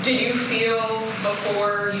you feel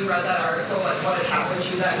before you read that article like what had happened to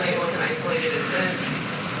you that night was an isolated incident?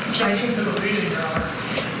 Objection to the reading, Your Honor.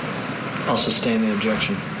 I'll sustain the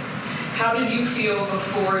objection. How did you feel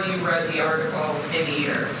before you read the article in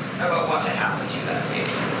Eater about what had happened to you that night?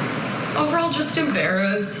 Overall, just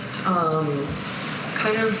embarrassed,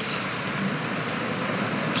 kind of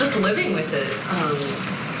just living with it.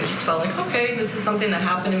 I just felt like, okay, this is something that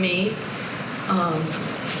happened to me.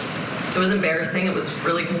 It was embarrassing, it was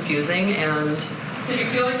really confusing, and... Did you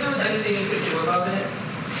feel like there was anything you could do about it?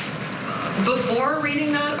 Before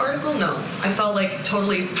reading that article, no. I felt like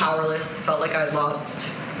totally powerless. I felt like I'd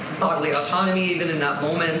lost bodily autonomy even in that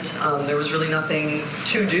moment. There was really nothing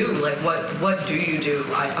to do. Like, what do you do?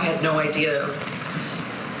 I had no idea of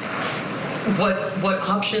what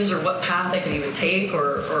options or what path I could even take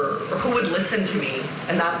or who would listen to me.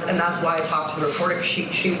 And that's why I talked to the reporter.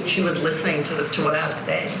 She was listening to what I had to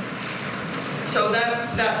say. So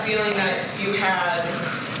that feeling that you had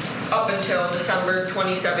up until December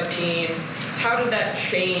 2017, how did that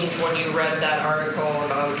change when you read that article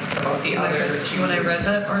about the other accusers? When I read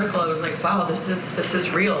that article, I was like, wow, this is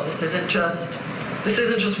real. This isn't just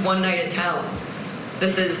one night at town.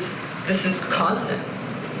 This is constant.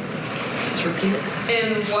 This is repeated.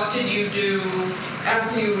 And what did you do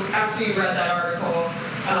after you read that article?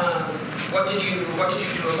 what did you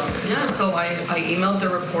do about it? Yeah, so I emailed the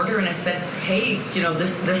reporter and I said, hey, you know,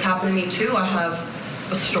 this happened to me too. I have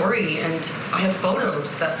a story and I have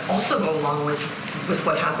photos that also go along with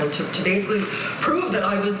what happened to basically prove that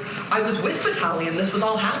I was with Batali and this was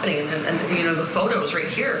all happening and you know, the photos right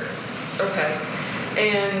here. Okay.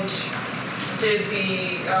 And did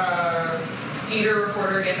the Eater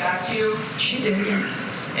reporter get back to you? She did, yes.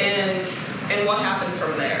 And what happened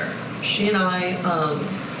from there? She and I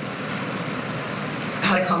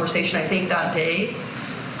had a conversation, I think, that day.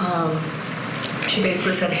 She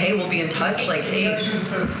basically said, hey, we'll be in touch, like, hey. Objection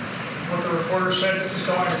to what the reporter said, this is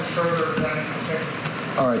going further than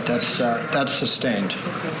anything. All right, that's sustained.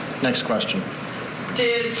 Okay. Next question.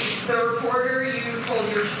 Did the reporter you told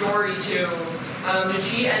your story to, did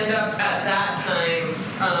she end up at that time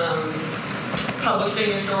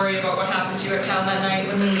publishing a story about what happened to you at town that night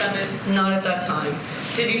with the defendant? Not at that time.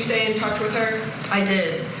 Did you stay in touch with her? I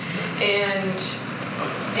did. And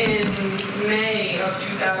in May of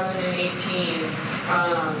 2018,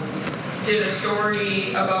 did a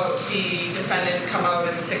story about the defendant come out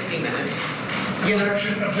in 60 Minutes? Yes.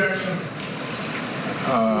 Objection. We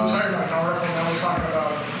were talking about an article, now we're talking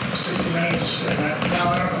about 60 Minutes, and now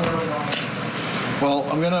I don't know where we're going. Well,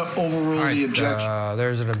 I'm going to overrule the objection.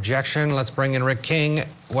 There's an objection. Let's bring in Rick King,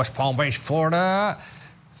 West Palm Beach, Florida,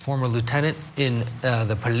 former lieutenant in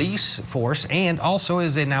the police force, and also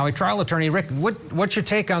is now a trial attorney. Rick, what's your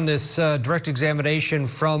take on this direct examination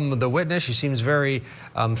from the witness? She seems very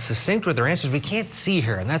succinct with her answers. We can't see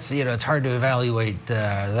her, and that's, you know, it's hard to evaluate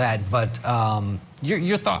that. But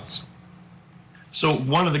your thoughts? So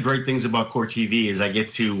one of the great things about Court TV is I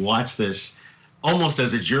get to watch this almost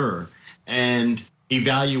as a juror and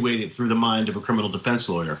evaluate it through the mind of a criminal defense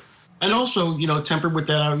lawyer. And also, you know, tempered with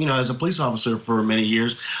that, you know, as a police officer for many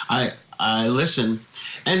years, I listen.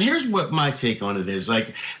 And here's what my take on it is.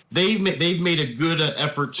 Like, they've made a good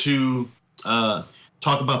effort to talk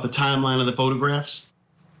about the timeline of the photographs,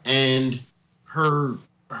 and her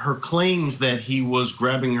claims that he was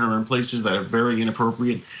grabbing her in places that are very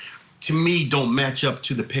inappropriate, to me, don't match up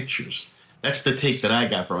to the pictures. That's the take that I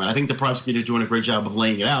got from it. I think the prosecutor's doing a great job of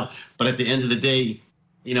laying it out. But at the end of the day,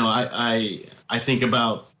 you know, I think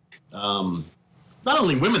about not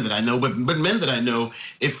only women that I know, but men that I know.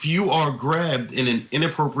 If you are grabbed in an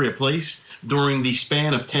inappropriate place during the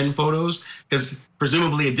span of 10 photos, because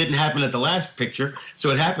presumably it didn't happen at the last picture, so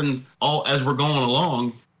it happened all as we're going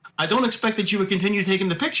along, I don't expect that you would continue taking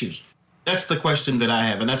the pictures. That's the question that I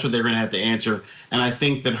have, and that's what they're going to have to answer. And I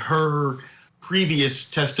think that her previous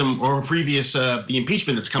testimony, or previous the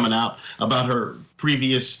impeachment that's coming out about her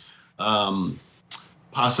previous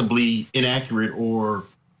possibly inaccurate or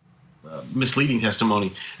misleading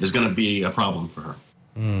testimony, is going to be a problem for her.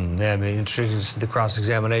 Yeah, I mean, interesting, the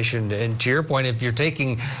cross-examination. And to your point, if you're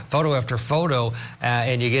taking photo after photo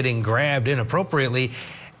and you're getting grabbed inappropriately,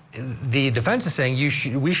 the defense is saying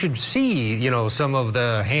we should see, you know, some of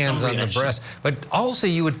the hands on the breast, but also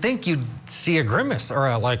you would think you'd see a grimace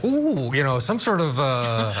or like, ooh, you know, some sort of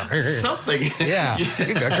something. Yeah,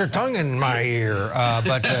 you got your tongue in my ear,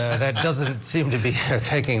 but that doesn't seem to be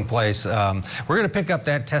taking place. We're going to pick up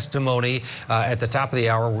that testimony at the top of the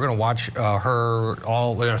hour. We're going to watch her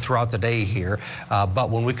all throughout the day here, but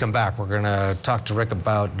when we come back, we're going to talk to Rick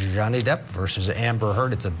about Johnny Depp versus Amber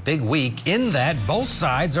Heard. It's a big week in that both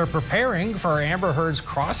sides are preparing for Amber Heard's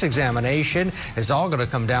cross-examination. It's all going to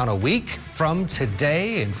come down a week from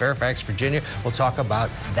today in Fairfax, Virginia. We'll talk about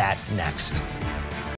that next.